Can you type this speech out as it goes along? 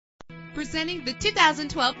Presenting the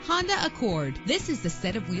 2012 Honda Accord. This is the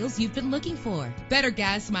set of wheels you've been looking for. Better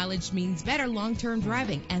gas mileage means better long-term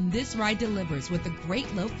driving, and this ride delivers with a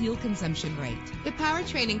great low fuel consumption rate. The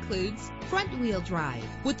powertrain includes front-wheel drive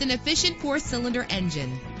with an efficient 4-cylinder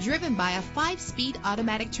engine driven by a 5-speed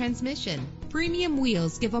automatic transmission. Premium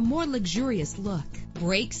wheels give a more luxurious look.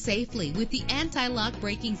 Brake safely with the anti-lock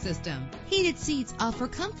braking system. Heated seats offer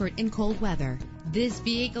comfort in cold weather. This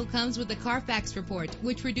vehicle comes with a Carfax report,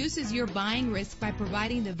 which reduces your buying risk by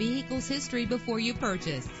providing the vehicle's history before you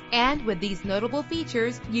purchase. And with these notable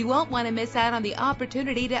features, you won't want to miss out on the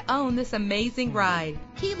opportunity to own this amazing ride.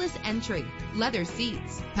 Keyless entry, leather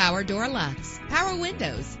seats, power door locks, power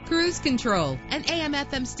windows, cruise control, an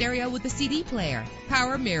AM/FM stereo with a CD player,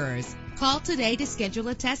 power mirrors. Call today to schedule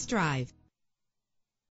a test drive.